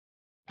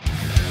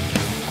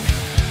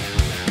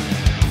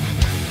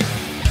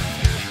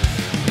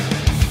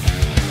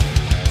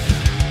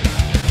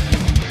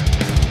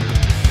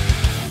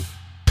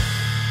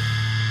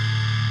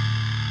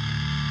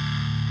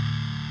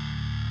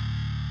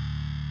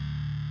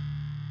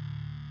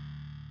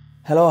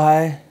Hello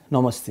hi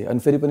नमस्ते अनि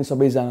फेरि पनि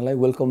सबैजनालाई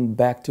welcome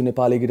back to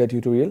Nepali guitar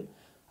tutorial.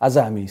 आज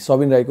हामी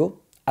सबिन राईको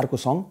अर्को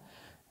सङ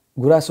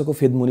गुरास को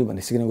फेद मुनि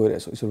भन्ने सिक्न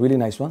गइरहेछौँ। It's a really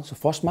nice one. So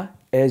फर्स्टमा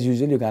एज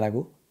युजुअल यो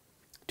गानाको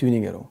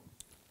ट्युनिङ हेरौँ।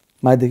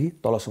 माथिदेखि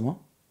तलसम्म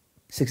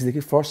 6 देखि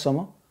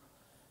फर्स्टसम्म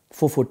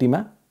 440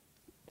 मा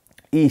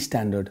ई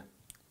standard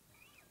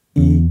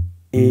E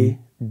A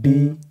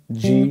D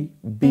G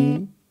B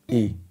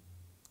E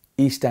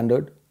E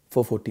standard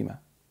 440 मा।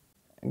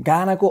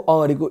 गानाको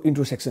अगाडिको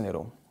इन्ट्रो सेक्सन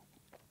हेरौँ।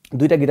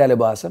 दुईटा गिटारले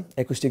बजाएको छ,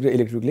 एकुस्टिक र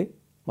इलेक्ट्रिकले।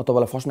 म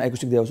तपाईँलाई फर्स्टमा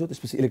एकुस्टिक देखाउँछु,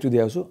 त्यसपछि इलेक्ट्रिक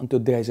देखाउँछु, अनि त्यो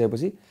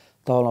देखाइसकेपछि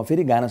तपाईँलाई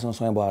फेरि गानासँग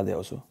सँगै बजाएर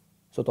देखाउँछु।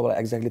 सो तपाईँलाई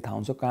एक्ज्याक्टली थाहा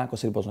हुन्छ कहाँ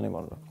कसरी बजाउने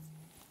भनेर।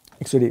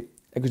 एकचोटि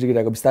एकुस्टिक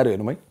गिटारको बिस्तारै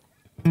हेरौँ है।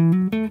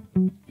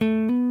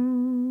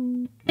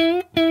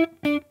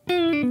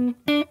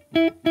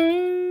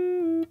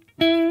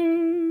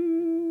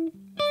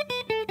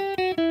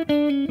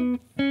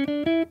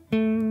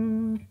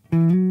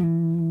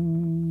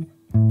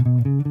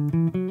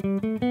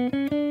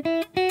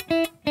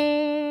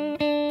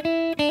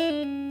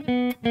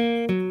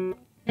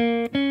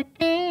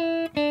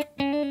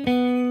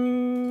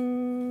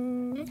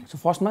 सो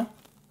फर्स्टमा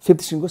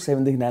 5th स्ट्रिङको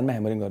 7 देखि 9 मा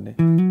ह्यामरिङ गर्ने,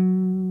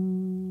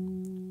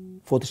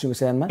 4th स्ट्रिङको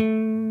 7 मा,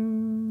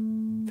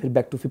 फेरि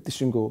ब्याक टु 5th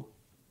स्ट्रिङको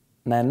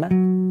 9 मा।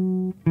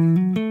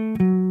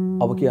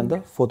 अब के अन्त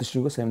 4th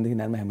स्ट्रिङको 7 देखि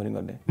 9 मा ह्यामरिङ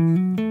गर्ने।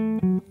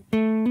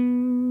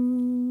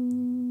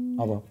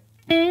 अब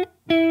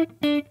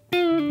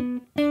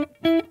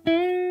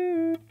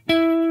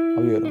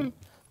यो हेरौँ।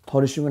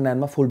 3rd स्ट्रिङको 9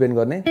 मा फुल बेन्ड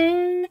गर्ने,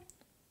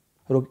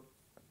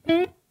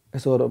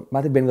 यसो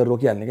माथि बेन्ड गरेर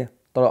रोकिहाल्ने क्या।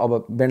 तर अब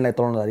बेन्डलाई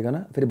तल नझारिकन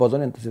फेरि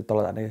बजाउने अनि त्यसरी तल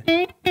झार्ने क्या,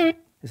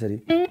 यसरी।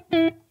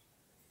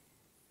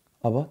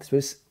 अब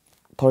त्यसपछि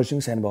 3rd स्ट्रिङ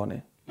 7 बजाउने।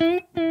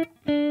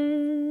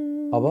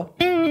 अब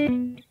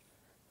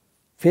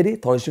फेरि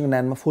 3rd स्ट्रिङको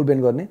 9 मा फुल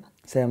बेन्ड गर्ने,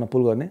 7 मा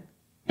पुल गर्ने,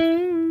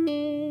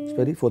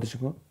 फेरि 4th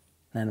स्ट्रिङको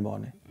 9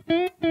 बजाउने।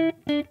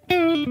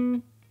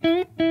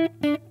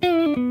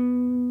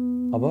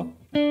 अब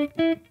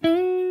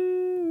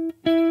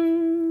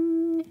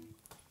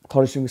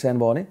 3rd स्ट्रिङको 7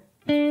 बजाउने,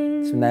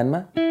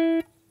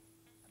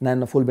 9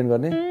 मा फुल बेन्ड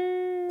गर्ने,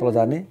 तल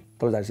झार्ने,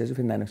 तल झारिसकेपछि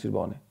फेरि 9 एक्सिस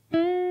बजाउने,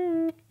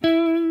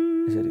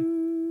 यसरी।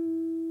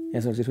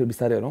 यहाँसँग फेरि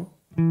बिस्तारै हेरौँ।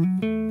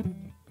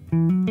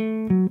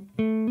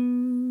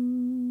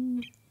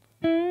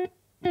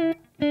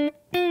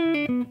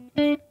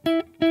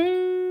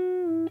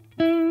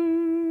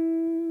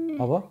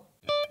 अब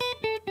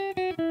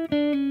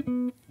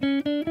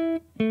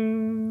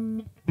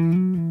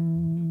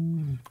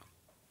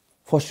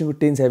फर्स्ट स्ट्रिङको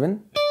 10-7,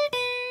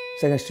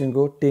 सेकेन्ड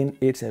स्ट्रिङको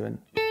 10-8-7,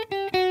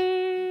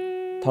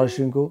 3rd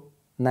स्ट्रिङको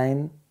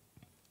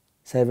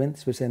 9-7,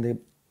 त्यसपछि 7 देखि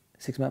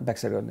 6 मा ब्याक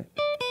साइड गर्ने।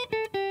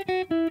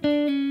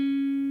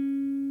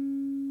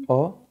 अब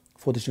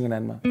 4th स्ट्रिङको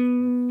 9 मा।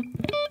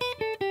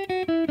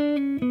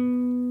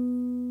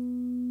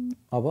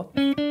 अब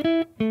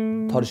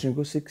 3rd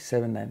स्ट्रिङको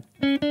 6-7-9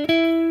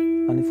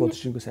 अनि 4th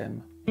स्ट्रिङको 7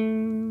 मा।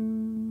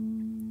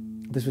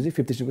 त्यसपछि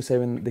 5th स्ट्रिङको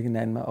 7 देखि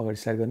 9 मा अगाडि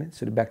स्लाइड गर्ने,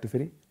 त्यसरी ब्याक टु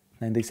फेरि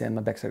 9 देखि 7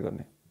 मा ब्याक साइड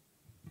गर्ने,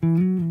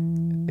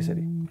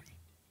 यसरी।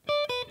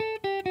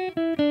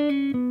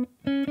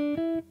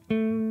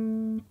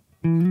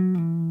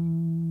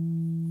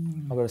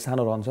 अब एउटा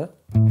सानो रहन्छ।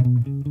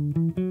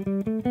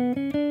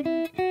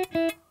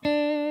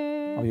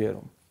 अब यो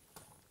हेरौँ।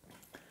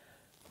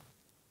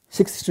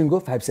 6th स्ट्रिङको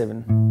 5-7,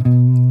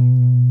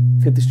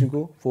 5th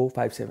स्ट्रिङको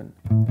 4-5-7,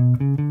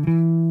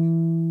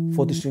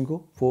 4th स्ट्रिङको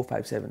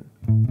 4-5-7,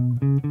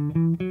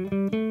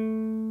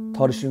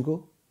 3rd स्ट्रिङको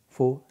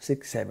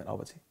 4-6-7। अब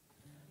चाहिँ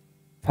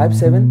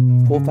 5-7,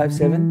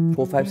 4-5-7,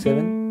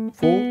 4-5-7,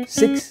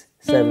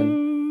 4-6-7।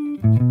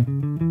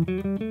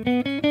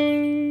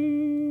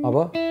 अब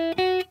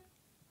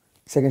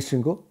सेकेन्ड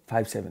स्ट्रिङको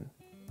 5-7।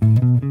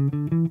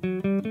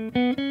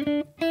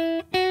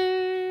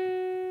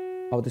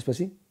 अब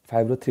त्यसपछि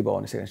 5 र 3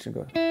 बजाउने सेकेन्ड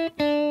स्ट्रिङको।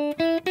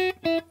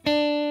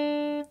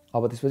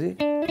 अब त्यसपछि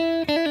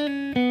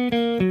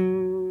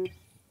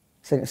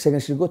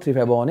सेकेन्ड स्ट्रिङको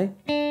 3-5 बजाउने,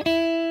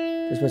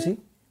 त्यसपछि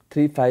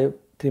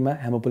 3-5-3 मा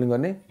ह्यामर पुलिङ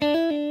गर्ने,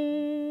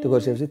 त्यो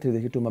गरिसकेपछि 3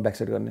 देखि 2 मा ब्याक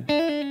साइड गर्ने,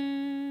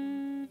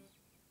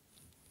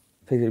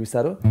 फेरि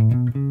बिस्तारो।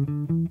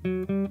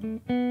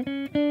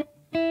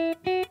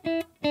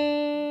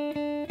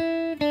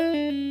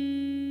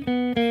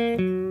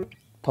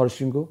 थर्ड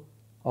स्ट्रिङको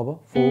अब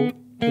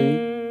 4-3,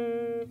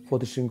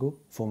 4th स्ट्रिङको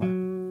 4 मा।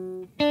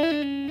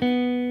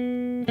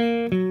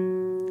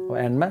 अब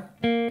एन्डमा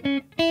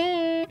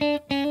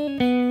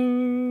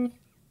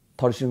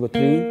 3rd स्ट्रिङको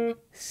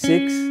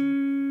 3-6,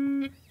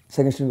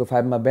 सेकेन्ड स्ट्रिङको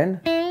 5 मा बेन्ड,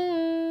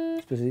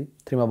 त्यसपछि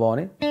 3 मा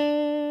बजाउने।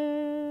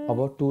 अब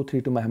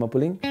 2-3-2 मा ह्यामर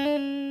पुलिङ,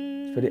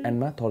 फेरि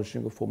एन्डमा 3rd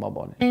स्ट्रिङको 4 मा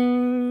बजाउने।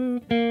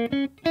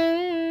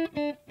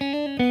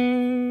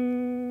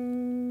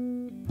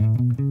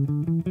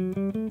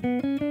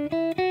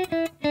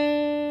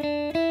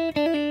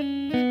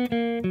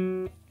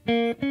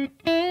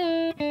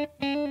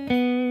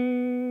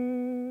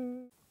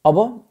 अब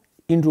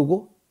इन्ट्रोको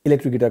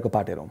इलेक्ट्रिक गिटारको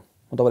पार्ट हेरौँ।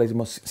 म तपाईँलाई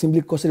म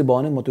सिम्पली कसरी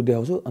बजाउने म त्यो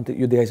देखाउँछु, अन्त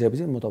यो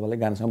देखाइसकेपछि म तपाईँलाई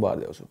गानासँग बजाएर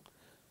देखाउँछु।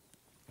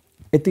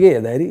 यतिकै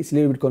हेर्दाखेरि इट्स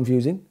लिटल बिट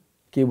कन्फ्युजिङ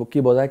के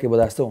बजाए के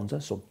बजाए जस्तो हुन्छ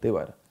सो त्यही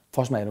भएर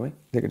फर्स्टमा हेरौँ है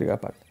इलेक्ट्रिक गिटार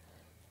पार्ट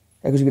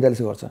एकुस्टिक गिटारले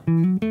चाहिँ गर्छ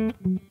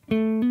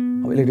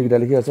अब इलेक्ट्रिक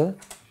गिटारले के गर्छ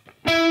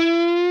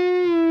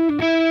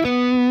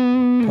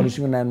थर्ड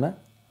स्ट्रिङको 9 मा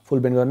फुल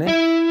बेन्ड गर्ने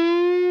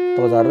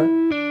तल झारेर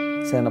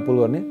सानो पुल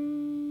गर्ने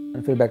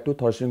अनि फेरि ब्याक टु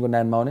थर्ड स्ट्रिङको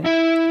 9 मा आउने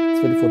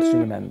फेरि फोर्थ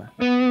स्ट्रिङको 9 मा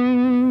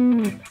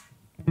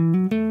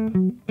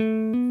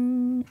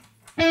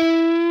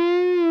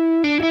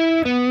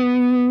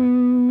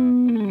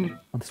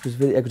अनि त्यसपछि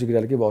फेरि एकुस्टिक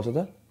गिटारले के भाउँछ त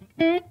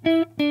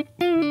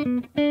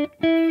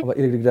अब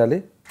इलेक्ट्रिक गिटारले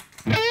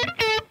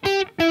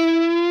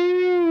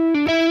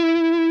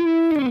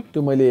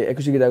त्यो मैले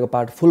एकुस्टिक गिटारको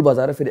पार्ट फुल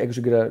बजाएर फेरि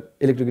एकुस्टिक गिटार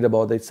इलेक्ट्रिक गिटार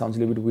बजाउँदा it sounds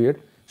little beet weird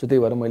so त्यही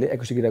भएर मैले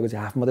एकुस्टिक गिटारको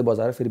चाहिँ हाफ मात्रै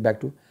बजाएर फेरि ब्याक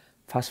टु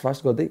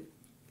फास्ट गर्दै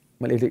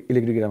मैले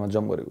इलेक्ट्रिक गिटारमा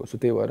जम्प गरेको सो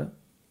त्यही भएर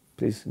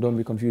please don't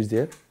be confuse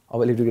there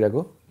अब इलेक्ट्रिक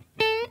गिटारको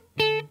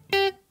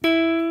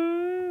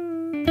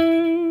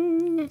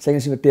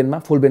सेकेन्ड स्ट्रिङको 10 मा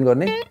फुल बेन्ड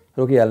गर्ने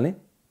रोकिहाल्ने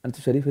अनि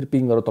त्यसरी फेरि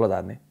पिङ गरेर तल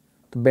झार्ने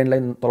त्यो बेन्डलाई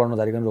तल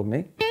नझारिकन रोक्ने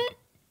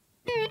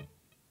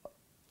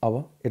अब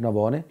 8 मा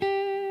भयो भने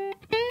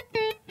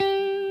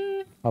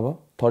अब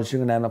थर्ड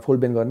स्ट्रिङको 9 मा फुल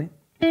बेन्ड गर्ने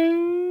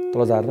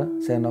तल झारेर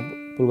 7 मा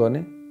पुल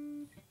गर्ने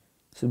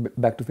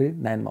ब्याक टु फेरि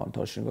 9 मा आउने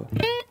थर्ड स्ट्रिङको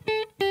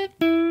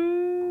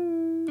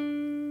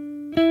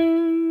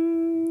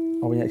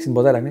अब यहाँ एकछिन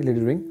बजाइराख्ने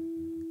लिटिल रिङ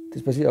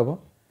त्यसपछि अब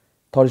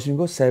थर्ड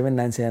स्ट्रिङको 7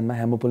 9 7 मा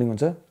ह्यामर पुलिङ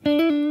हुन्छ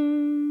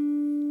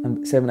अनि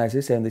 7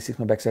 आएपछि 7 देखि 6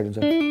 मा ब्याक साइड हुन्छ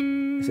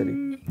यसरी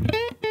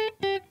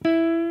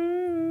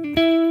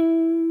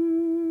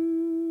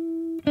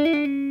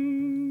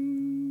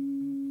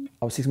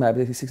अब 6 मा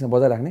आएपछि 6 मा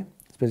बजाइराख्ने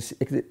त्यसपछि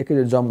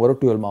एकैचोटि जम्प गरेर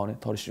 12 मा आउने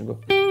थर्ड स्ट्रिङको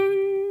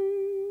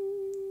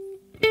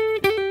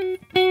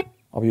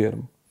अब यो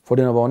हेरौँ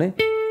 14 मा बजाउने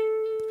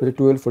फेरि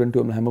 12 14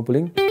 12 मा ह्यामर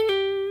पुलिङ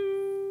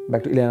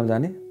ब्याक टु 11 मा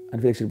जाने अनि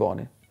फेरि एकचोटि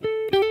बजाउने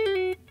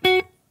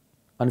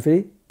अनि फेरि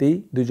त्यही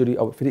दुईचोटि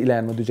अब फेरि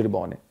 11 मा दुईचोटि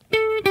बजाउने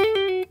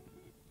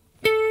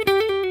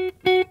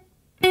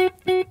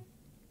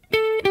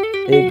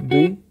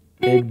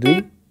एक दुई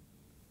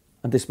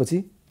अनि त्यसपछि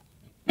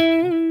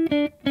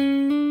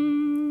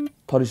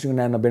थर्ड स्ट्रिङको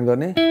 9 मा बेन्ड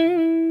गर्ने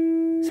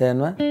 7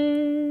 मा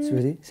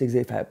फेरि 6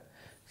 देखि 5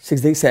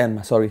 6 देखि 7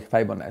 मा सरी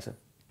 5 भन्नु आएछ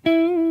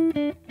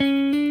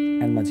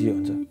एन्डमा जियो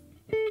हुन्छ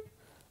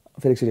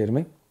फेरि एकचोटि हेरौँ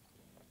है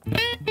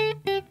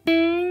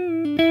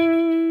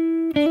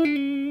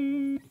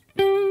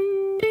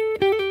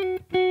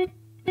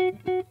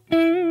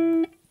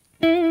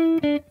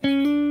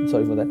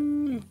सरी फर द्याट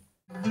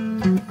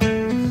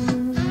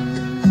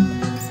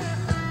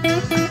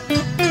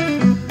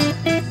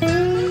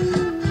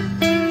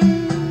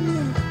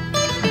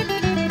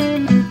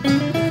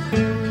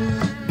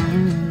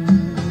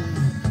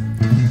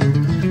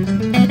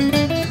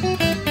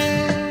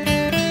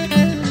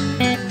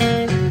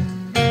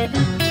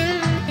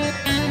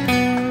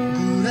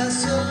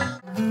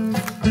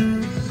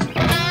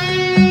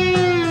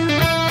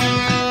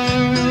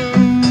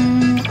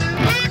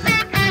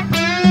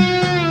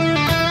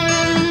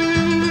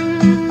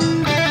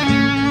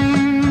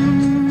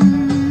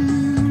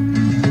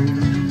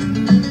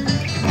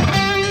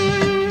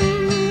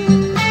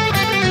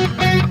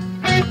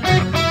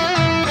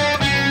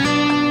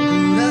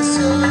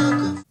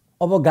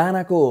अब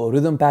गानाको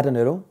रिदम प्याटर्न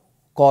हेरौँ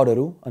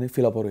कर्डहरू अनि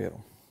फिलअपहरू हेरौँ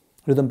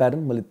रिदम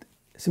प्याटर्न मैले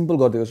सिम्पल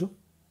गरिदिएको छु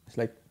इट्स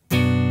लाइक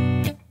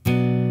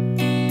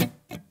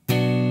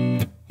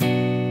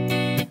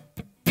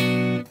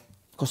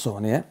कसो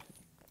भने यहाँ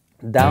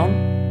डाउन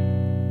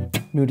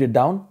म्युटेड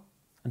डाउन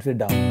अनि फेरि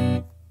डाउन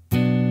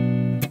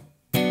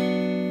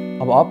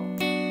अब अप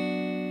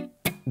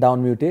डाउन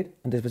म्युटेड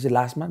अनि त्यसपछि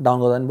लास्टमा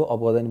डाउन गर्दा नि भयो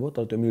अप गर्दा नि भयो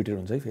तर त्यो म्युटेड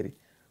हुन्छ है फेरि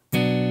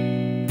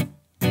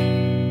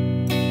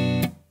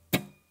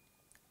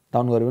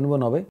डाउन गरे पनि भयो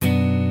नभए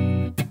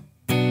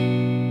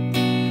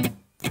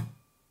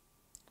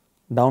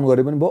डाउन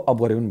गरे पनि भयो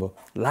अप गरे पनि भयो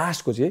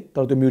लास्टको चाहिँ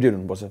तर त्यो म्युटेड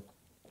हुनुपर्छ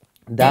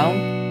down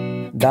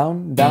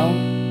down down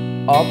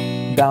up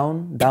down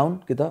down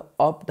कि त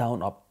अप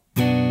डाउन अप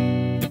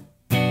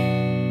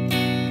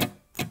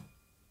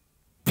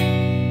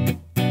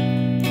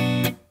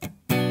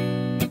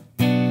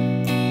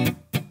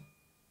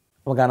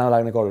अब गानामा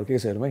लाग्ने कर्डहरू के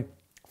छ हेरौँ है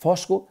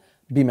फर्स्टको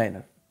बी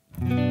माइनर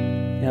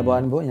यहाँ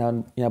बजायो भयो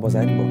यहाँ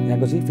बजायो नि भयो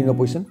यहाँको चाहिँ फिङ्गर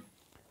पोजिसन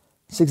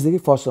 6 देखि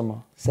फर्स्टसम्म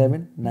 7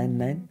 9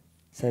 9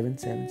 7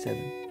 7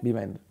 7 बी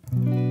माइनर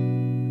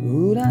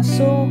गुरास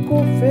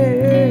को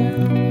फेद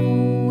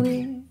मुनि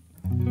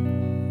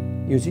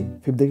यो चाहिँ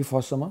 5 देखि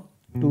फर्स्टसम्म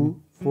 2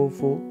 4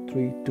 4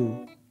 3 2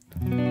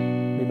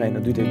 बी माइनर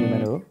दुईटै बी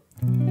माइनर हो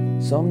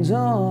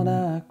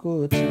सम्झनाको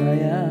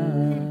छाया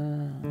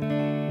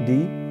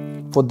डी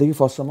 4 देखि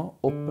फर्स्टसम्म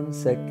ओपन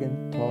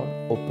सेकेन्ड थर्ड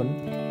ओपन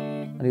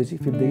अनि यो चाहिँ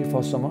 5 देखि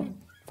फर्स्टसम्म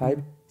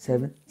 5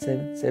 7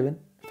 7 7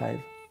 5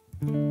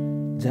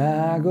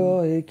 जागो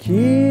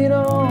किन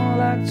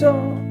लाग्छ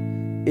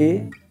ए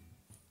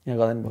यहाँ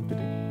गर्दा नि भयो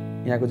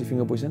यहाँको चाहिँ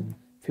फिङ्गर पोजिसन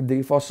 5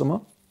 देखि फर्स्टसम्म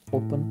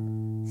open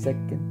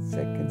second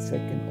second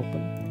second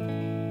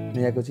open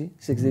यहाँको चाहिँ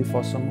 6 देखि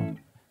फर्स्टसम्म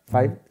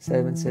 5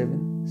 7 7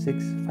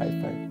 6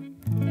 5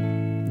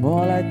 5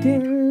 मलाई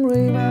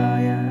तिम्रै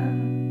माया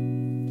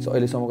सो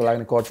अहिलेसम्मको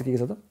लाग्ने कर्ड चाहिँ के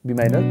छ त be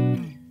minor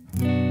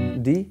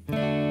D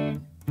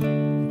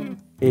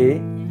A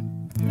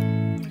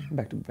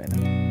back to be minor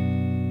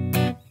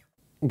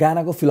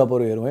गानाको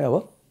फिलअपहरू हेरौँ है अब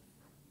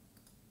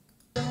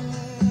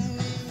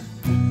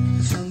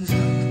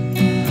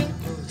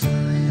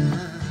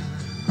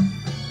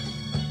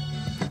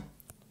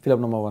फिलअप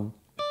नम्बर 1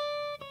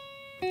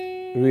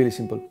 रियली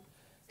सिम्पल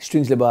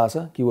स्ट्रिङ्सले बजाएको छ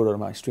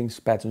किबोर्डहरूमा स्ट्रिङ्स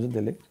प्याच हुन्छ नि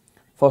त्यसले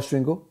फर्स्ट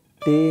स्ट्रिङको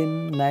 10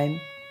 9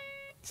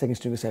 सेकेन्ड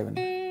स्ट्रिङको 7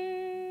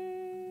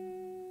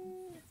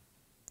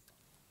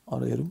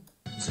 अरू हेरौँ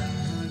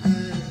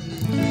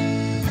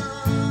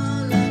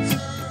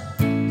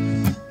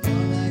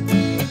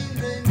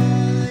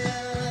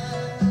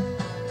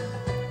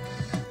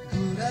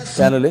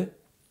पियानोले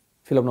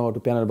फिलअप नम्बर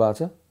 2 पियानो बजाएको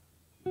छ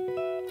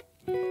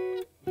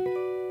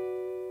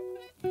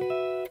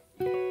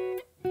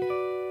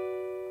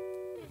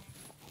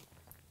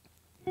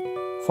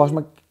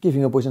फर्स्टमा के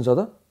फिङ्गर पोजिसन छ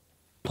त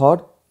थर्ड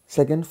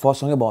सेकेन्ड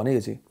फर्स्टसँगै भयो भने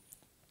यो चाहिँ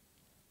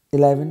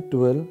 11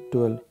 12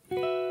 12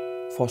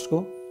 फर्स्टको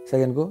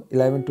सेकेन्डको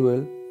 11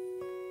 12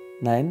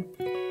 9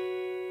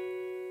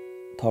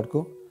 थर्डको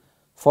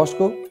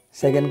फर्स्टको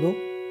सेकेन्डको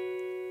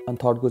अनि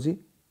थर्डको चाहिँ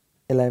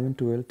 11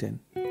 12 10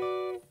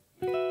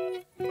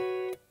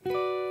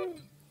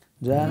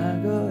 जहाँ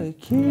गए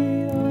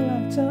खिलो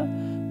लाग्छ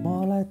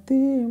मलाई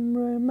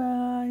तिम्रै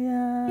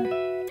माया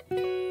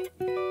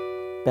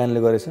प्यानले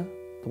गरेछ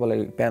तपाईलाई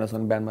पियानो छ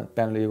भने ब्यान्डमा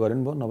पियानोले यो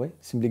गर्नु भयो नभए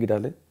सिम्पली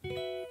गिटारले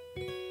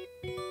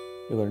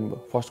यो गर्नु भयो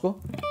फर्स्टको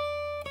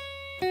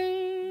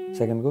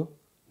सेकेन्डको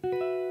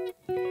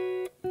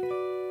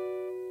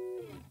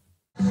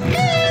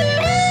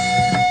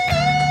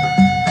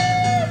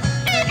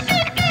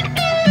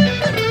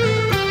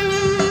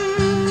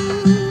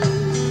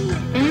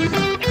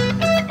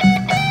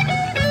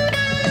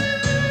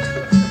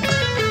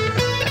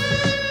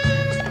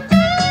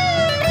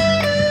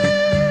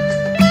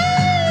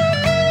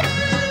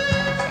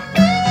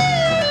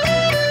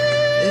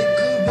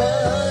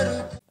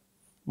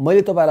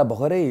मैले तपाईलाई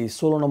भर्खरै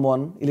सोलो नम्बर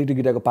 1 इलेक्ट्रिक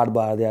गिटारको पार्ट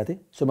बजाएर दिएको थिएँ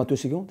सुरुमा त्यो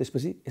सिक्यौँ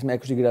त्यसपछि यसमा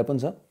एकुस्टिक गिटार पनि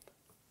छ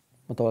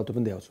म तपाईलाई त्यो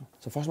पनि देखाउँछु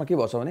सो फर्स्टमा के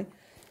भन्छ भने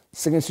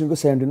सेकेन्ड स्ट्रिङको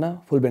 17 मा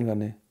फुल बेन्ड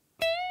गर्ने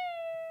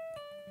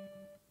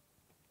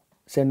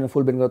 17 मा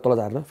फुल बेन्ड गरेर तल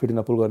झारेर 15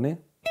 मा पुल गर्ने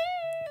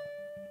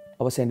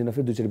अब 17 मा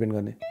फेरि दुईचोटि बेन्ड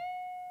गर्ने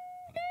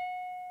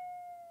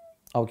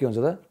अब के हुन्छ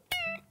त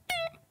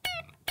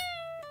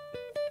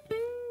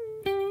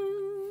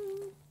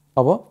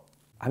अब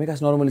हामी खास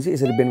नर्मली चाहिँ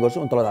यसरी बेन्ड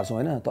गर्छौँ अनि तल झार्छौँ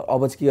हैन तर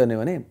अब चाहिँ के गर्ने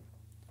भने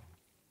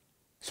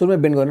सुरुमै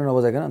बेन्ड गर्ने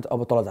नबजाइकन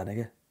अब तल झार्ने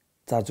क्या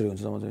चारचोटि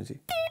हुन्छ नबजाउने चाहिँ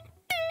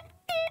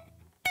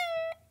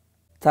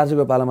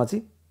चारचोटिको पालामा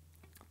चाहिँ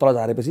तल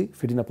झारेपछि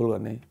 15 मा पुल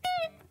गर्ने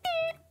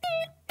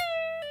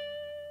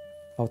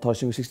अब थर्ड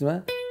स्ट्रिङको 16 मा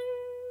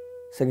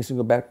सेकेन्ड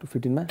स्ट्रिङको ब्याक टु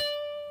 15 मा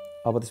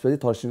अब त्यसपछि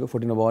थर्ड स्ट्रिङको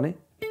 14 मा बजाउने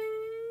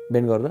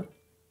बेन्ड गरेर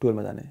 12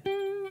 मा जाने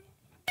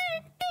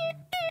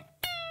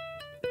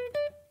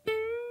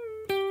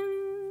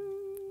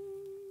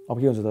अब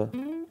के हुन्छ त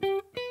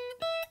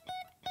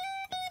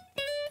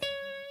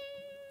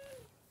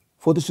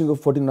फोर्थ स्ट्रिङको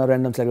 14 मा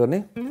र्यान्डम सेलेक्ट गर्ने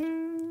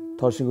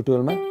थर्ड स्ट्रिङको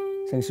 12 मा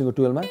सेकेन्ड स्ट्रिङको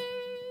 12 मा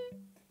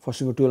फर्स्ट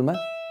स्ट्रिङको 12 मा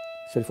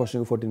सरी फर्स्ट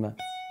स्ट्रिङको 14 मा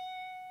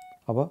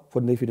अब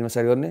 14 देखि 15 मा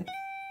सेलेक्ट गर्ने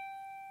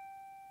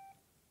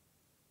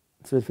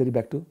त्यसपछि फेरि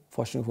ब्याक टु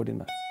फर्स्ट स्ट्रिङ 14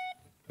 मा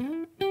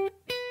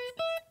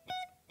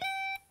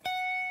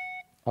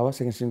अब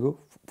सेकेन्ड स्ट्रिङको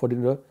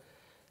 14 र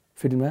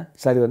 15 मा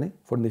सेलेक्ट गर्ने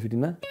 14 देखि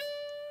 15 मा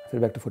फेरि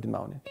ब्याक टु 14 मा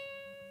आउने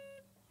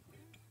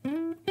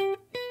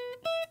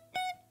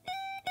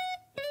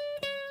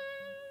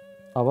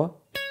अब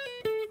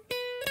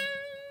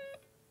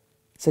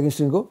सेकेन्ड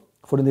स्ट्रिङको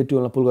 14 देखि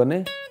 12 मा पुल गर्ने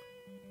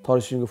थर्ड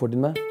स्ट्रिङको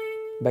 14 मा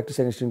ब्याक टु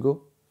सेकेन्ड स्ट्रिङको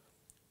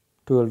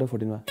 12 र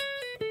 14 मा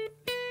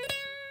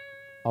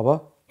अब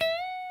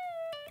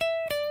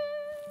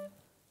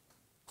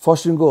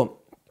फर्स्ट स्ट्रिङको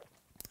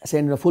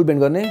सेकेन्ड मा फुल बेन्ड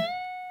गर्ने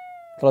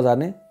तल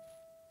झार्ने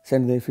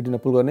सेकेन्ड देखि 15 मा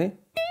पुल गर्ने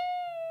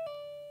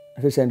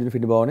फेरि सेकेन्ड देखि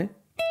 15 बजाउने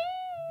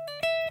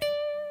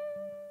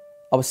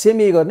अब सेम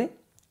यही गर्ने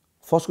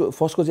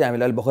फर्स्टको चाहिँ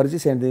हामीले अहिले भर्खरै चाहिँ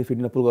 17 देखि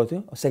 15 मा पुल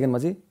गर्थ्यौँ सेकेन्डमा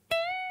चाहिँ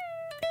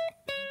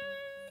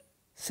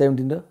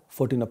 17 र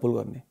 14 मा पुल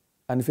गर्ने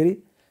अनि फेरि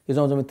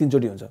यो जम्मा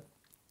तीनचोटि हुन्छ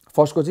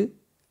फर्स्टको चाहिँ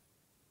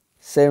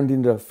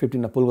 17 र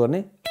 15 मा पुल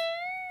गर्ने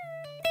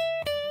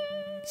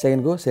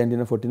सेकेन्डको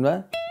 17 र 14 मा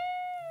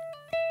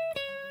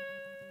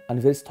अनि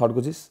फेरि थर्डको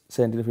चाहिँ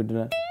 17 र 15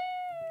 मा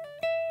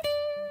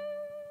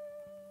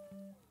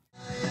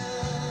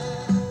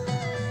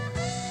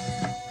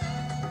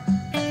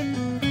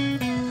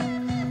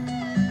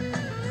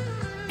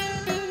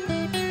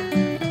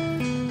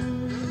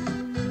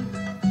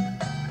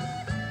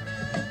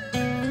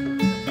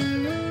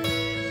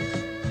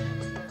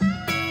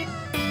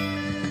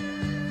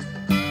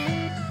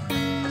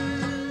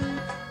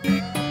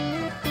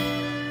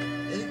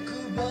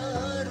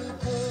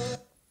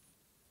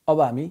अब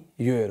हामी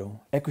यो हेरौँ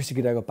एकुस्टिक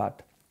गिटारको पार्ट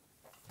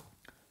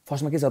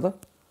फर्स्टमा के छ त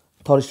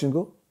थर्ड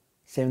स्ट्रिङको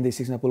 7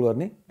 देखि 6 मा पुल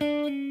गर्ने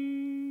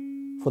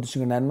फोर्थ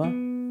स्ट्रिङको 9 मा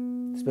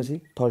त्यसपछि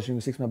थर्ड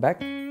स्ट्रिङको 6 मा ब्याक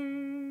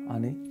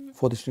अनि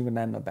फोर्थ स्ट्रिङको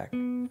 9 मा ब्याक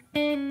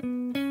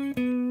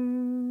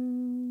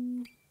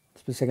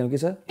त्यसपछि सेकेन्ड के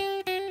छ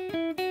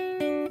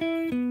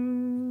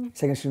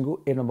सेकेन्ड स्ट्रिङको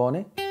 8 मा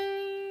बगाउने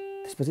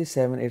त्यसपछि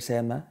 7 8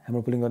 7 मा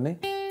ह्यामर पुलिङ गर्ने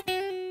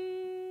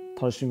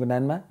थर्ड स्ट्रिङको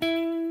 9 मा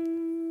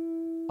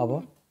अब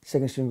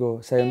सेकेन्ड स्ट्रिङको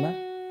 7 मा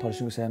थर्ड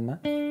स्ट्रिङको 7 मा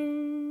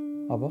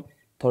अब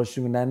थर्ड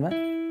स्ट्रिङको 9 मा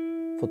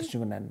फोर्थ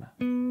स्ट्रिङको 9 मा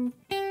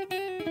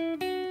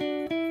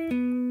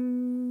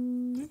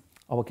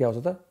अब के आउँछ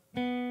त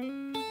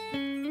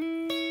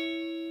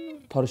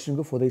थर्ड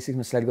स्ट्रिङको 4 देखि 6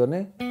 मा स्लाइड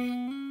गर्ने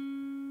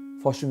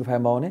फर्स्ट स्ट्रिङको 5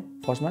 मा आउने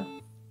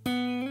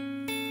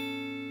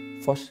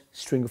फर्स्ट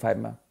स्ट्रिङको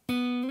 5 मा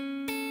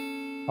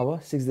अब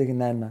 6 देखि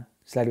 9 मा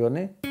स्लाइड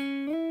गर्ने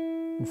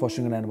फर्स्ट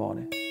स्ट्रिङको 9 मा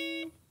आउने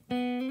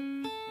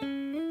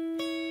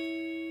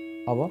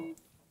अब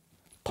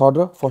थर्ड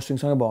र फर्स्ट स्ट्रिङ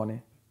सँगै बगाउने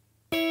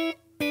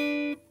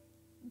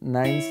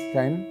 9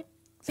 9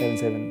 7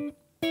 7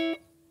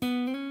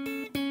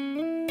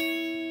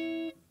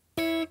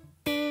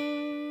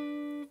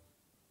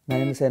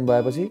 9 र 7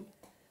 भएपछि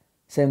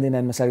 7 देखि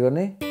 9 मा स्लाइड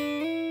गर्ने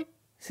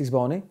 6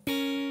 बगाउने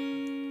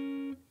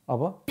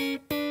अब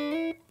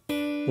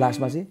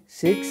लास्टमा चाहिँ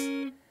 6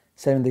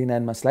 7 देखि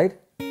 9 मा स्लाइड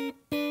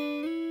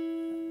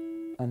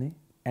अनि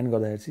एन्ड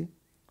गर्दाखेरि चाहिँ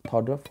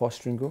थर्ड र फर्स्ट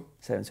स्ट्रिङको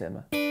 7 7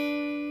 मा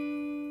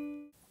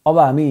अब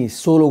हामी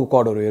सोलोको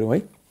कर्डहरू हेरौँ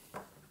है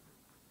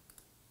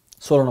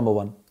सोलो नम्बर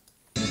 1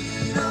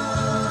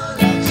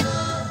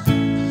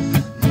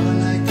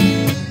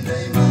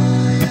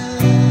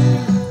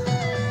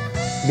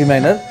 बी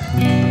माइनर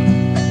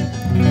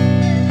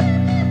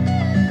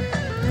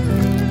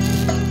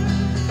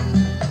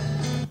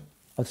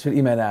फिर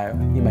ई माइनर आयो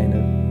ई माइनर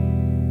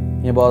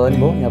यहाँ बजाउँदा नि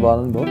भयो यहाँ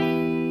बजाउँदा नि भयो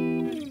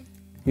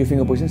यो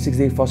फिङ्गर पोजिसन 6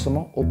 देखि फर्स्टसम्म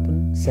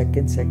open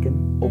second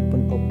second open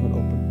open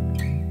open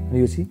अनि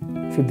यो चाहिँ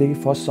 5 देखि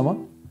फर्स्टसम्म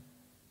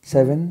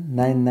 7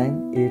 9 9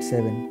 8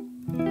 7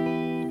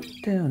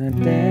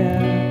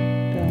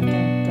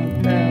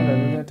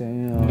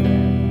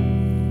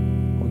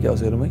 क्या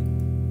आउँछ हेरौँ है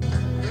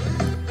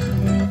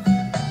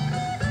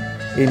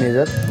ए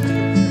मेजर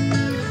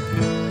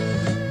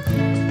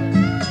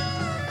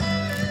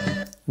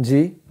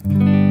जी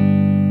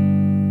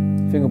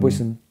फिङ्गर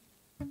पोजिसन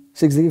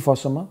 6 देखि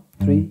फर्स्टसम्म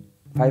 3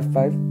 5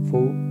 5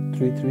 4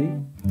 3 3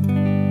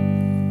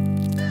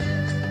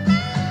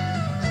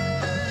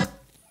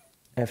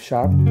 F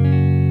sharp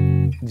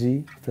G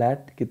flat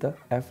कि त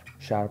F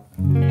sharp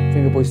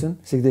finger position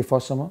 6 देखि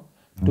फर्स्टसम्म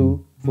 2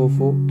 4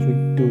 4 3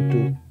 2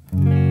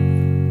 2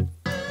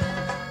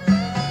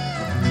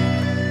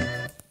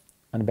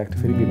 and back to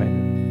फेरि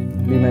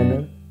B minor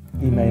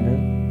E minor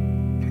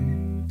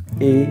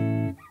A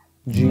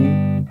G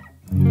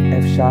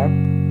F sharp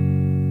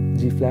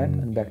G flat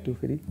and back to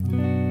फेरि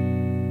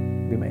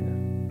B minor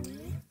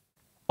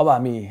अब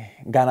हामी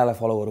गानालाई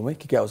फलो गरौँ है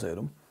के आउँछ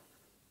हेरौँ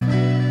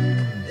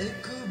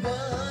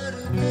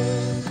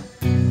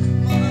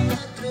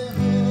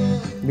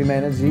B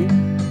minor G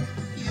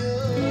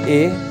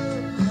A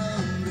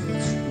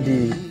D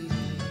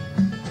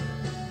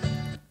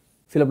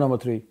fill up number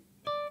 3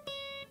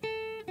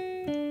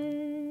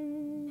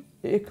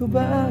 एक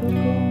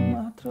बारको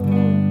मात्र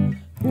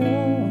यो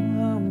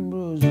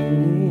हाम्रो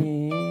जुनी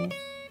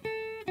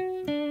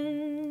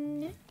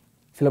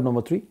fill up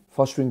number 3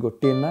 first string को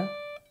 10 मा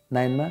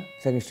 9 मा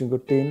second string को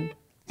 10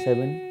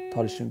 7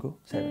 third string को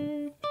 7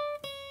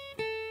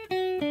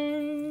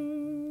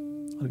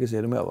 अर्कै छ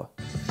हेरौँ अब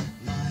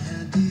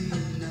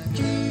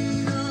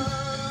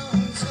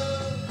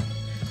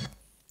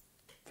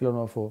fill up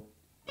number 4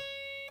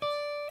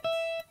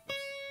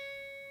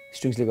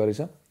 strings ले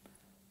गरेछ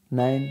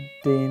 9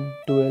 10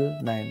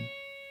 12 9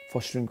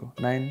 first string को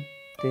 9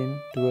 10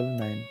 12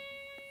 9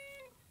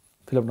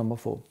 fill up number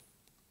 4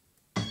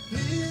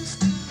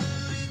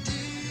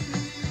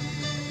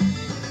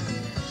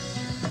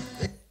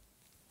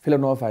 fill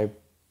up number 5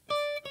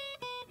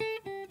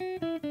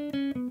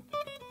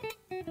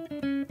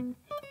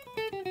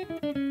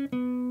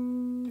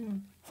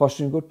 first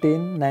string को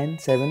 10 9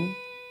 7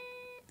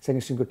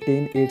 second string को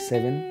 10 8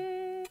 7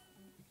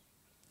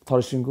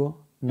 third string को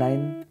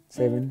 9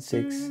 7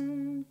 6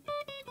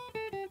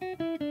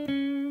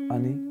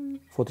 अनि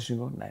fourth string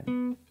को 9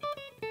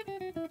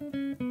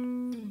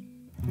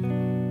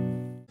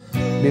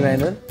 B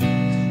minor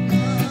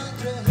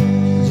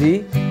G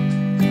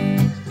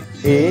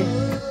A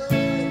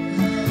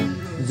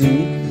D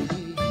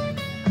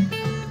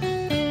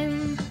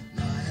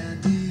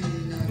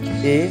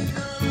A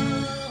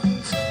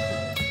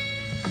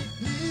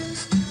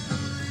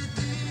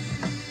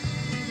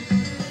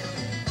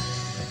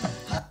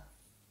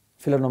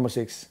fill up number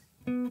 6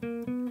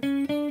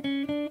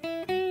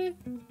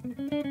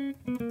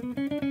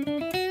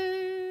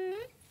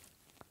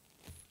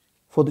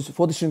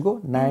 fourth string को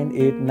 9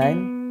 8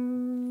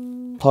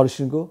 9 third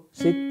string को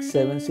 6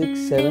 7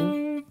 6 7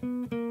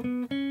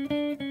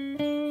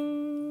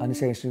 अनि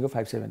second string को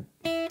 5 7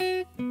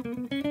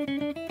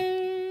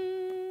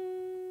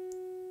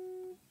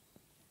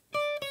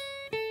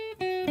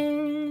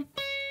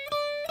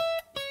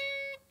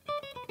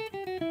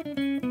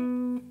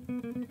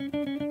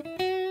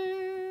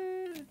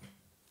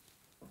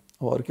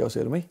 अब अरू के आउँछ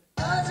हेरौँ है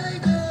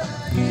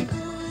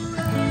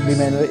बी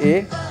माइनर ए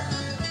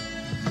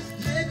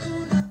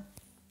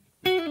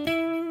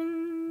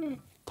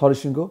थर्ड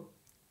स्ट्रिङको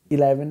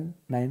 11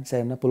 9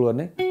 7 मा पुल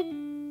गर्ने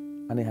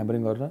अनि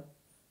ह्यामरिङ गर्न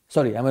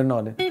सरी ह्यामरिङ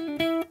नगर्ने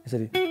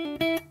यसरी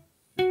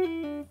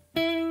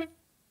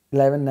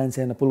 11 9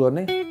 7 मा पुल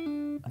गर्ने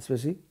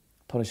त्यसपछि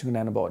थर्ड स्ट्रिङको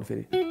न्यानो भयो भने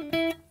फेरि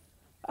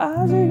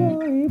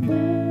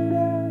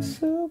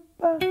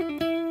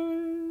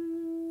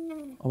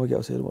अब के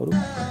आउँछ हेरौँ अरू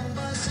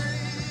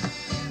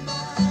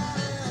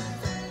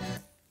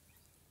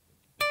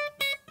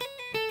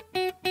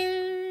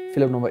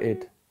फिल अप नम्बर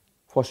 8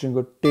 फर्स्ट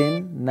स्ट्रिङको 10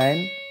 9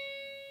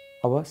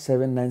 अब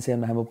 7 9 7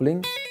 मा hammer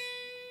pulling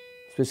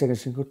second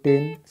स्ट्रिङको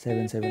 10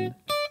 7 7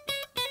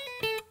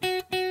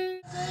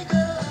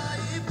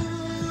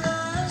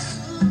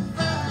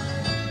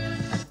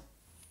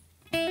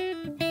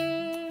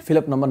 feel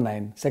up number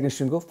 9 second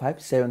स्ट्रिङको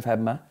 5 7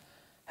 5 मा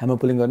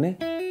ह्यामर पुलिङ गर्ने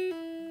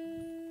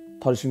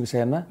थर्ड स्ट्रिङको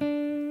 7 मा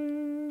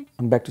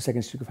अनि ब्याक टु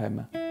सेकेन्ड स्ट्रिङको 5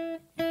 मा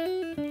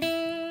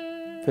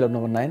फिल अप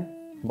नम्बर 9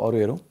 अब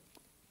अरू हेरौँ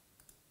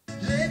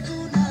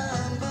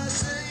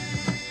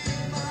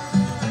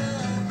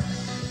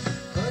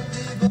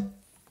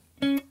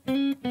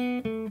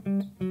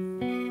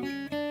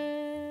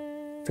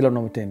फिल अप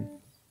नम्बर 10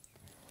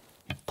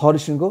 थर्ड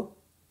स्ट्रिङको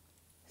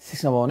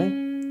 6 मा भने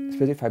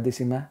त्यसपछि 5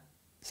 देखि 6 मा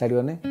साइड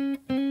गर्ने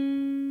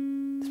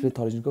त्यसपछि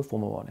थर्ड स्ट्रिङको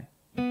 4 मा भने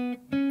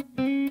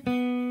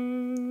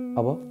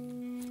अब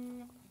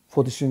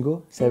फोर्थ स्ट्रिङको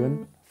 7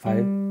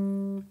 5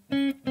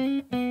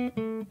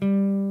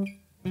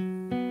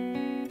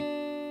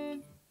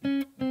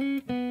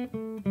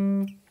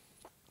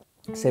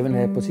 7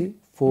 आएपछि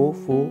 4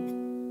 4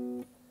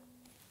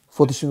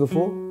 फोर्थ स्ट्रिङको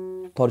 4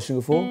 थर्ड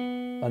स्ट्रिङको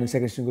 4 अनि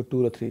सेकेन्ड स्ट्रिङको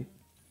 2 र 3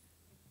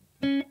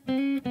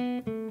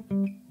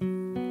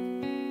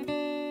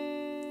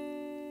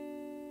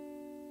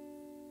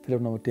 फिल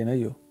अप नम्बर 10 है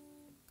यो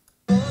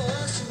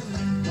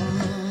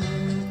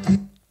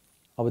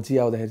अब जी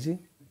आउँदाखेरि चाहिँ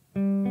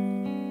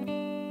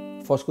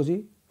फर्स्टको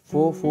चाहिँ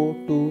 4 4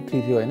 2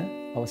 3 थियो होइन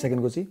अब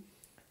सेकेन्डको चाहिँ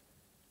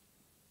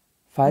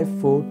 5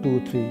 4 2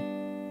 3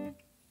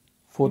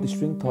 fourth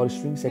string third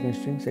string second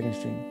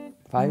string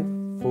 5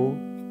 4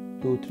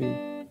 2 3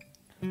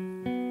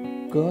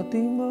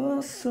 कति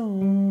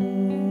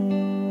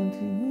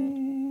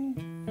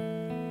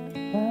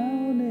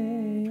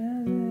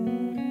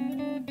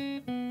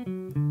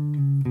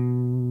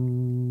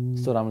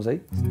यस्तो राम्रो छ है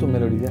यस्तो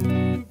मेलोडी क्या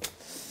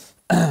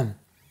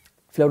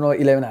फिल अप नम्बर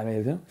 11 हामी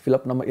हेर्थ्यौँ फिल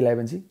अप नम्बर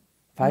 11 चाहिँ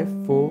 5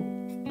 4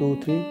 2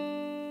 3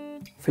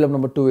 फिल अप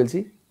नम्बर 12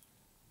 चाहिँ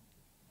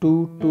 2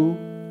 2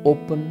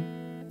 open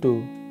 2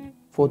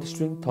 fourth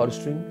string third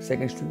string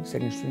second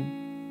string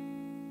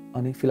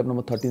अनि फिल अप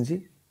नम्बर 13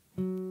 चाहिँ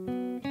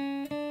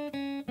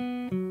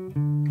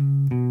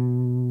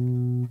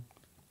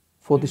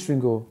फोर्थ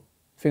स्ट्रिङको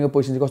फिङ्गर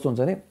पोजिसन चाहिँ कस्तो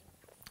हुन्छ भने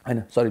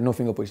होइन sorry no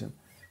finger position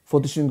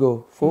fourth स्ट्रिङको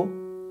 4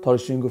 third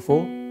स्ट्रिङको 4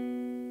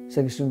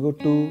 second स्ट्रिङको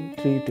 2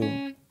 3 2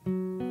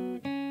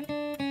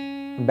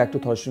 back to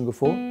third स्ट्रिङको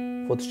 4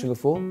 fourth स्ट्रिङको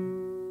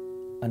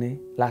 4 अनि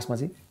लास्टमा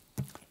चाहिँ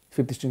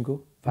फिफ्थ स्ट्रिङको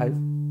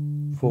 5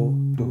 4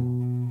 2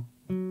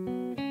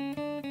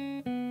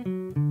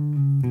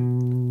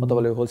 म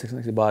तपाईँले होल सेक्सन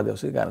एकछिन बाँड्दै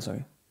आउँछु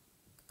गानासँगै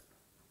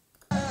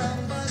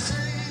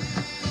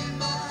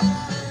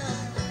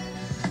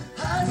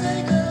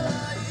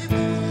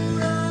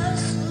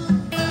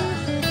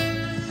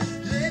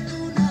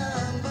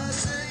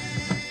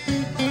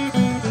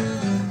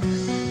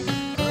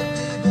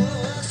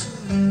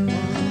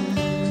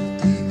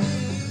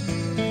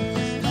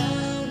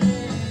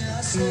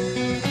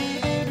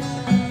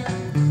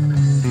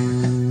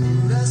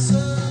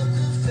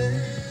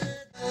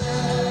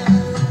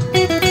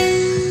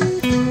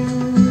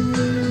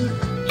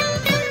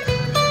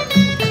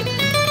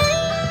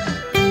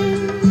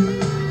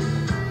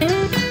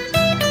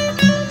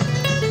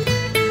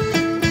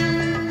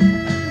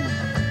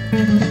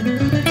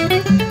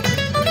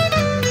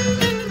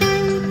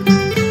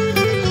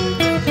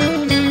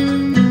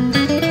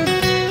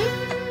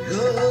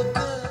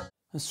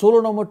सोलो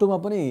नम्बर 2 मा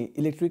पनि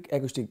इलेक्ट्रिक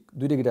एकुस्टिक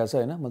दुईटै गिटार छ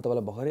होइन मैले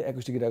तपाईँलाई भर्खरै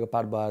एकुस्टिक गिटारको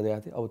पार्ट बाँड्दै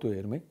आएको थिएँ अब त्यो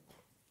हेरौँ है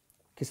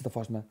के छ त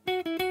फर्स्टमा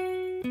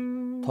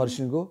थर्ड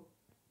स्ट्रिङको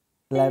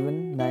 11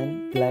 9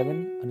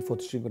 11 अनि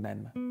फोर्थ स्ट्रिङको 9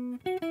 मा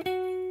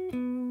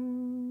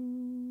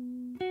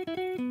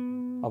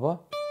अब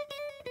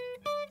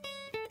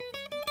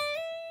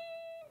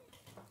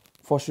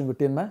फर्स्ट स्ट्रिङको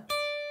 10 मा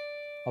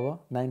अब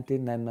 9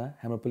 10 9 मा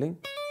ह्यामर पुलिङ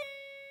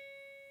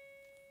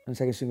अनि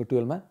सेकेन्ड स्ट्रिङको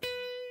 12 मा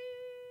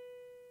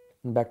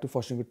ब्याक टु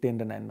फर्स्ट स्ट्रिङको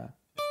 10 र 9 मा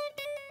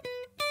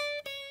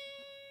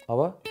अब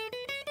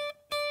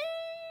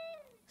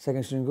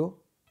सेकेन्ड स्ट्रिङको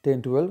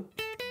 10 12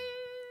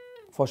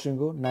 फर्स्ट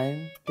स्ट्रिङको 9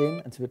 10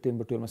 अनि 10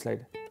 बाट 12 मा स्लाइड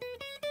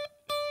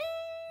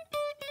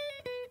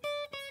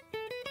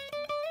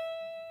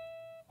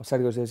अब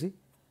साइड गरिसकेपछि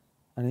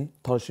अनि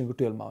थर्ड स्ट्रिङको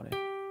 12 मा आउने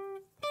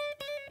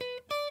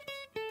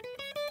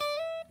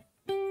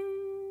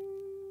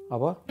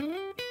अब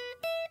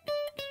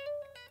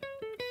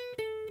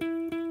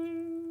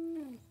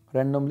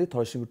ऱ्यान्डमली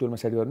थर्ड स्ट्रिङको 12 मा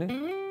सेट गर्ने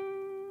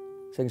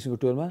सेकेन्ड स्ट्रिङको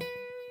 12 मा,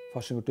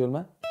 फर्स्ट स्ट्रिङको 12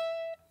 मा,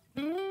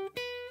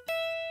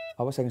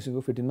 अब सेकेन्ड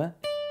स्ट्रिङको 15 मा,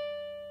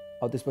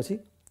 अब त्यसपछि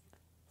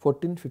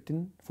 14 15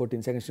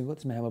 14 सेकेन्ड स्ट्रिङको,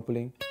 त्यसमा ह्यामर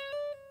पुलिङ,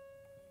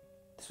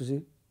 त्यसपछि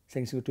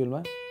सेकेन्ड स्ट्रिङको 12 मा,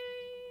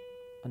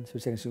 अनि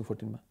त्यसपछि सेकेन्ड स्ट्रिङको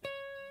 14 मा।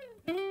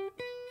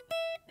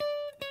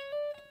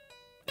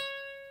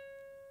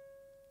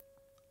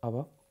 अब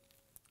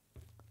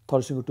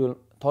थर्ड स्ट्रिङको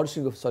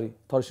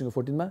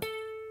 14 मा,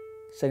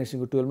 सेकेन्ड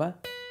स्ट्रिङको 12 मा,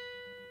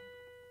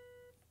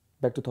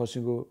 ब्याक टु थर्ड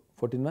स्ट्रिङको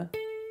 14 मा,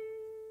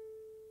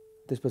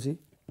 त्यसपछि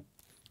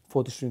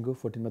फोर्थ स्ट्रिङको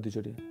 14 मा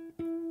दुईचोटि।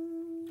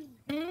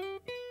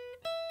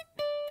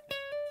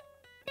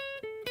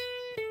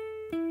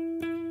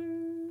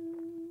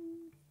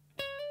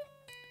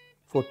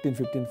 फोर्टिन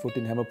 15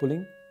 14 ह्यामर पुलिङ,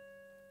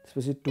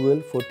 त्यसपछि 12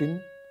 14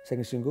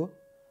 सेकेन्ड स्ट्रिङको,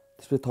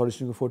 त्यसपछि थर्ड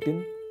स्ट्रिङको 14,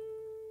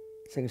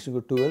 सेकेन्ड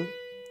स्ट्रिङको 12,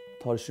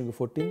 थर्ड स्ट्रिङको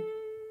 14,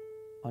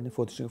 अनि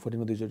फोर्थ स्ट्रिङको 14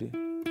 मा दुईचोटि।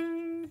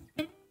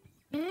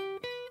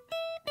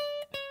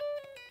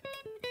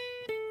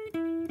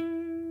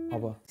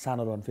 अब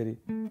सानो रन फेरि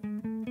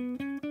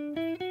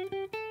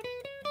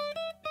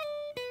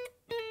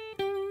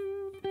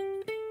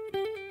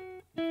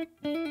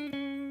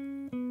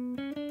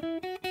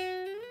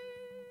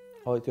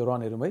अब त्यो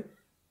रन हेरौँ है।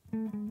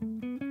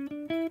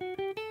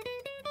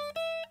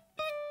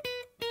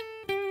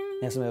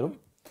 यहाँसम्म हेरौँ।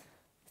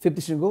 फिफ्थ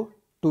स्ट्रिङको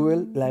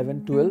 12 11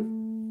 12,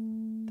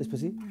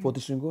 त्यसपछि फोर्थ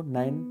स्ट्रिङको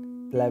 9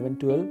 11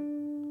 12,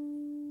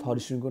 थर्ड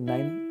स्ट्रिङको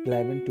 9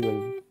 11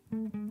 12,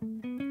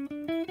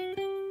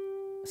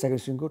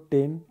 सेकेन्ड स्ट्रिङको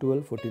 10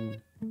 12 14,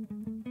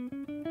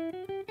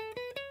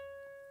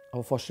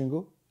 अब फर्स्ट स्ट्रिङको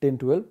 10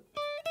 12,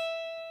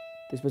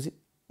 त्यसपछि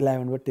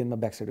 11 बाट 10 मा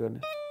ब्याक साइड गर्ने,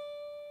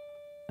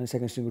 अनि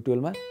सेकेन्ड स्ट्रिङको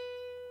 12 मा,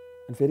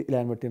 अनि फेरि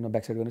 11 बाट 10 मा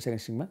ब्याक साइड गर्ने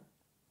सेकेन्ड स्ट्रिङमा,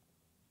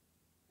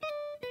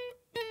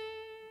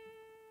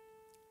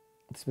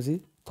 त्यसपछि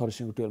थर्ड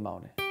स्ट्रिङको 12 मा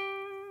आउने।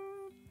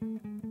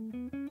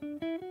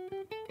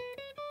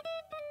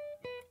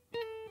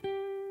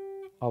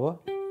 अब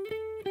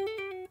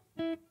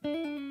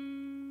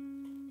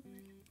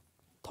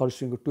थर्ड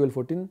स्ट्रिङको 12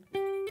 14,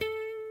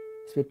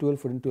 त्यसपछि 12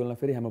 14 12 मा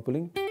फेरि ह्यामर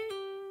पुलिङ,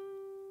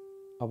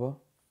 अब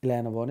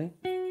 11 मा भने,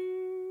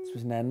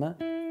 त्यसपछि 9 मा,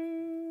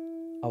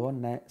 अब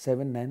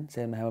 7 9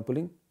 7 मा ह्यामर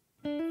पुलिङ,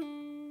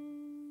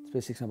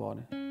 त्यसपछि 6 मा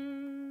भने।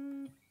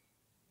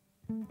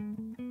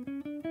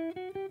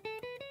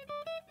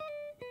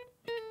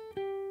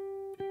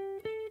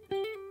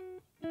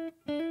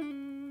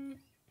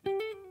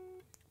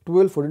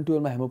 ट्वेल्भ 14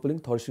 12 मा ह्यामर पुलिङ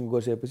थर्ड स्ट्रिङ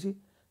गरिसकेपछि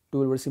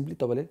 12 बाट सिम्पली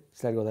तपाईँले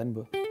स्लाइड गर्दा नि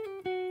भयो,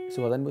 यसो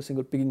गर्दा नि भयो,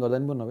 सिङ्गल पिकिङ गर्दा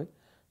नि भयो, नभए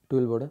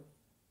 12 बाट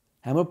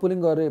ह्यामर पुलिङ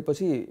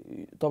गरेपछि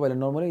तपाईँले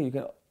normally you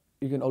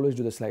can always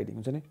do the sliding,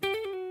 हुन्छ नि,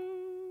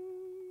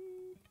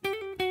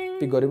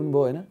 पिक गरे पनि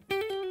भयो होइन।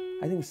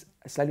 आई थिङ्क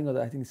स्लाइडिङ गर्दा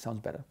I think it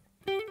sounds better.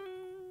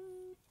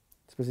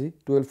 त्यसपछि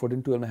 12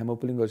 14 12 मा ह्यामर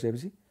पुलिङ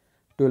गरिसकेपछि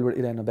 12 बाट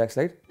 11 मा ब्याक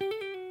स्लाइड,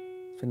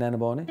 फेरि 9 मा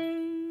भने,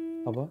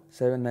 अब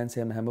 7 9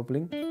 7 मा ह्यामर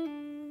पुलिङ,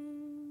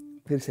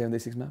 फेरि 7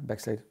 6 मा ब्याक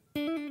स्लाइड।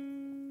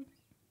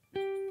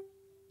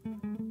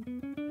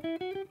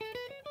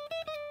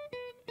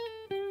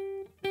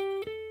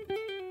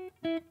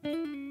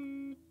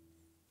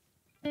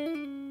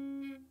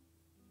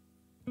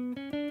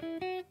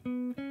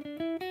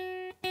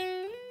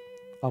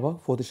 अब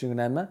फोर्थ स्ट्रिङको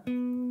 9 मा,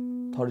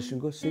 थर्ड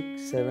स्ट्रिङको 6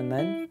 7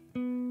 9,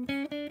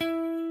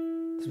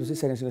 त्यसपछि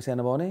सेकेन्ड स्ट्रिङको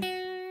सानो भने,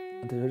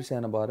 अनि त्यसपछि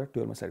सानो भएर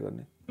 12 मा स्लाइड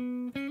गर्ने।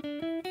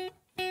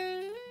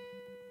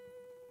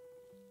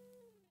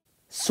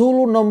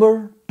 सोलो नम्बर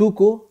 2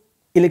 को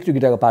इलेक्ट्रिक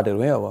गिटारको पार्टहरू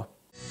है। अब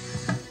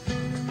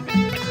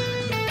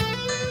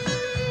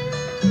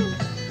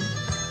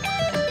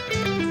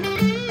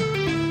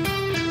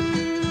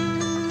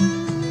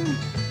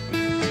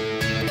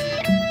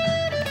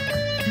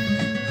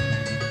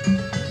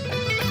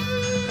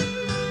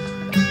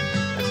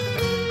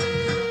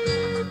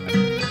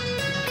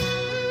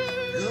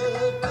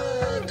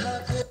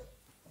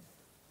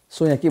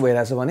सो यहाँ के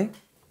भइरहेछ भने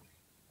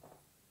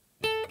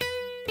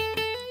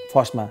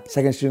फर्स्टमा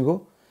सेकेन्ड स्ट्रिङको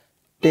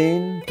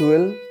 10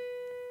 12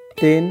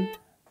 10,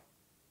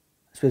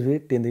 स्पेसिफिकली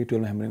 10 देखि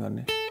 12 मा ह्यामरिङ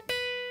गर्ने,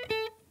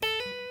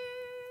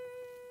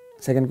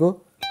 सेकेन्डको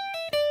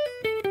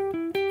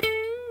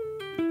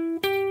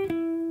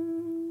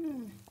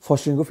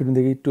फर्स्ट स्ट्रिङको 15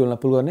 देखि 12 मा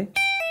पुल गर्ने,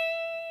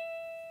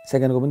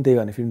 सेकेन्डको पनि त्यही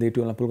गर्ने 15 देखि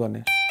 12 मा पुल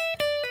गर्ने।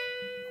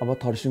 अब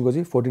थर्ड स्ट्रिङको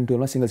चाहिँ 14 12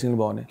 मा सिङ्गल सिङ्गल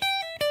भयो भने,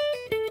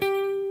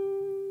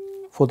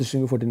 फोर्थ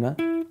स्ट्रिङको 14 मा,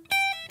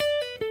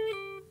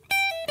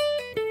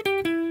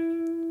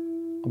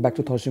 ब्याक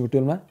टु थर्ड स्ट्रिङको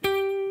 12 मा,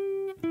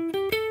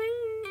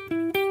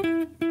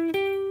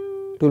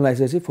 12 मा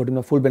आइसकेपछि 14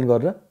 मा फुल बेन्ड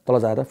गरेर तल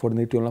झारेर 14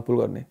 देखि 12 मा पुल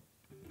गर्ने।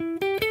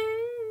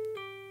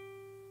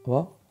 अब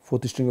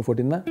फोर्थ स्ट्रिङको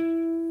 14 मा,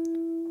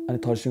 अनि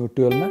थर्ड स्ट्रिङको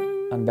 12 मा,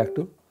 अनि ब्याक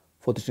टु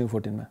फोर्थ स्ट्रिङको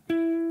 14 मा।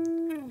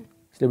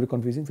 स्टेबली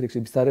कन्फ्युजिङ, फेरि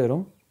एकछिन बिस्तारै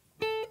हेरौँ।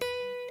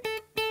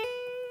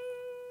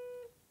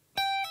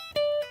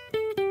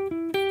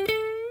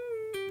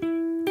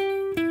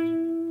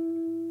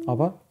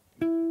 अब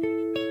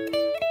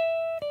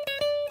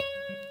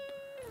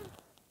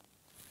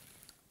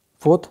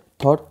फोर्थ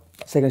थर्ड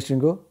सेकेन्ड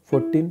स्ट्रिङको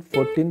 14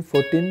 14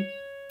 14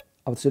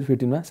 अब त्यसरी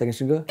 15 मा सेकेन्ड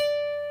स्ट्रिङको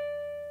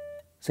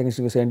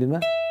 17 मा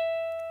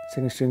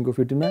सेकेन्ड स्ट्रिङको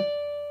 15 मा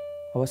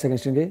अब सेकेन्ड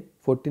स्ट्रिङकै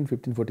 14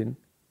 15 14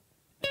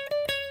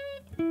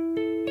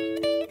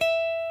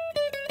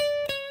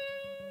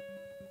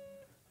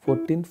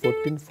 14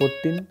 14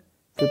 14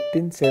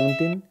 15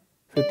 17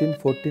 15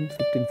 14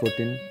 15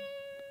 14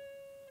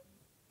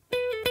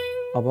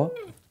 अब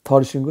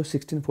थर्ड स्ट्रिङको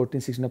 16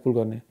 14 16 मा पुल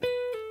गर्ने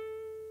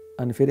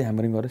अनि फेरि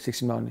ह्यामरिङ गरेर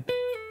 16 मा आउने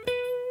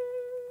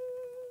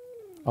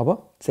अब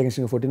सेकेन्ड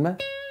स्ट्रिङको 14 मा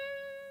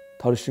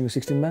थर्ड स्ट्रिङको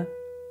 16 मा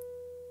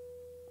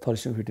थर्ड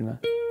स्ट्रिङको 15 मा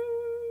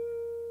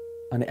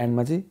अनि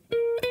एन्डमा चाहिँ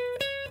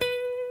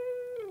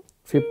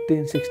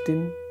 15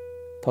 16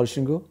 थर्ड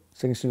स्ट्रिङको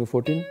सेकेन्ड स्ट्रिङको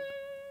 14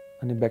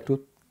 अनि back to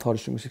third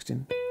स्ट्रिङको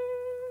 16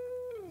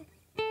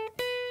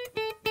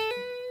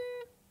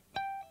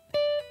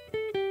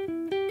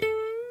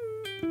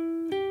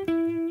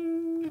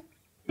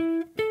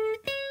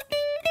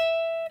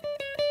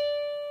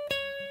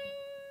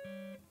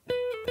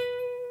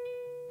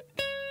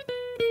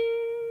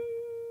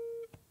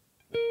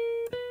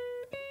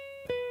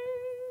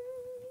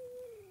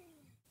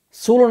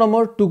 solo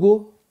number 2 को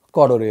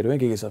कर्डहरु हेरौँ है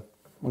के छ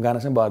म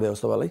गानासँग बार्दै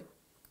होस् तपाईलाई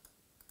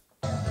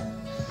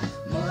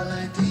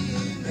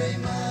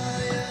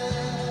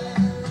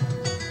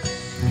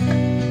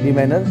B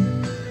minor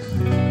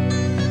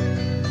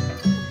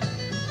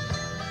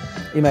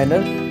E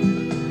minor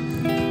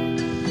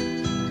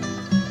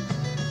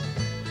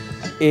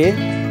A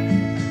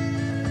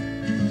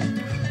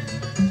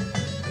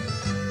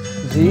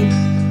G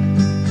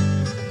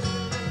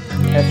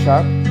F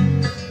sharp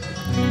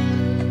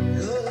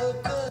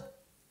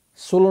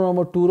solo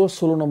number 2 र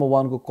सोलो नम्बर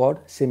 1 को कर्ड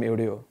सेम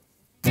एउटै हो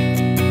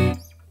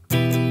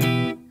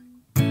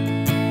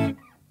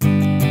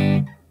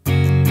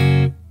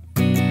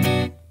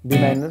B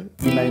minor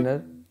E minor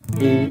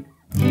A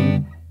G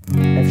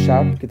F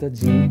sharp कि त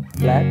G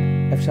flat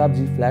F sharp G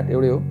flat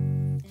एउटै हो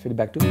फेरि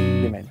ब्याक टु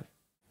B minor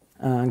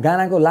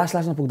गानाको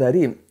लास्टमा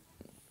पुग्दाखेरि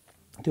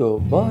त्यो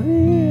बढी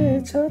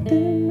छ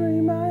तिम्रै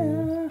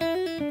माया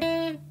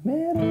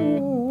मेरो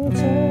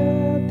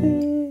छाती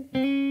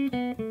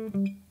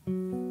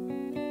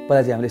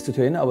पहिला चाहिँ हामीले यस्तो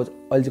थियो हैन अब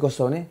अहिले चाहिँ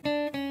कस्तो छ भने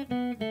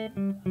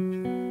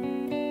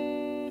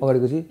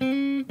अगाडिको चाहिँ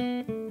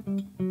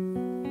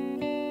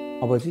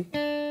अब चाहिँ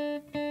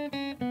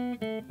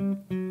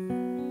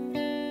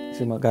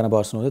यसमा गाना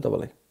बस्नु हो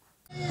तपाईलाई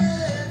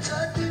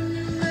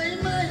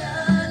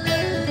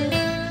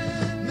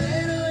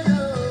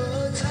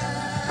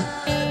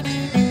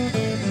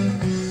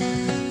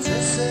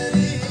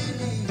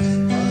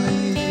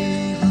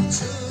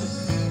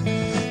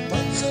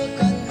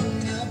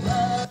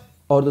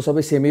अरु त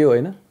सबै सेमै हो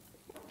हैन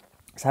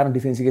सानो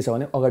डिफरेन्स के छ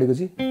भने अगाडिको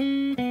चाहिँ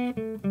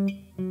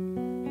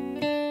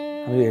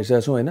हामीले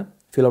हेर्छौँ हैन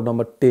फिल अप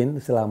नम्बर 10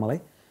 जस्तो लाग्यो मलाई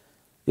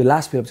यो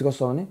लास्ट फिल अप चाहिँ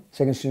कस्तो छ भने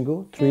सेकेन्ड स्ट्रिङको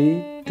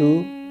 3 2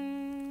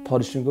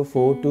 थर्ड स्ट्रिङको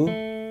 4 2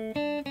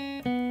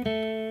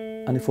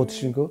 अनि फोर्थ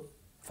स्ट्रिङको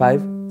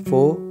 5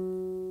 4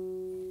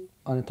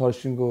 अनि थर्ड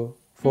स्ट्रिङको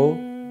 4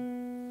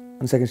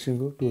 अनि सेकेन्ड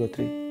स्ट्रिङको 2 र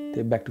 3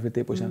 त्यही ब्याक टु फेरि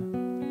त्यही पोजिसन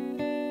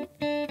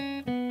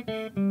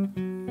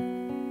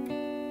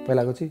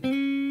पहिलाको चाहिँ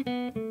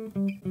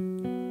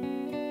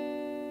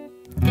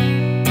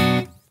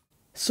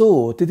सो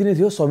त्यति नै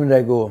थियो सबिन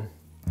राईको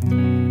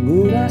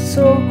गुरास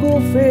को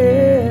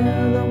फेद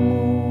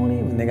मुनि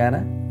भन्ने गाना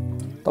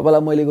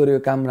तपाईलाई मैले गरेको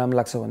काम राम्रो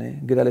लाग्छ भने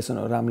गिटार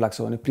लेसनहरु राम्रो लाग्छ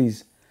भने प्लिज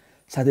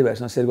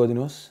साथीभाइहरुसँग शेयर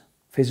गरिदिनुहोस्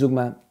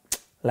फेसबुकमा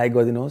लाइक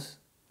गरिदिनुहोस्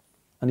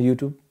अनि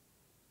युट्युब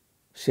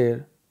शेयर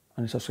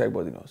अनि सब्स्क्राइब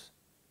गरिदिनुहोस्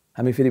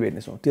हामी फेरि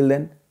भेट्नेछौँ till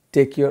then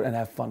take care and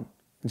have fun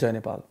Jay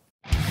Nepal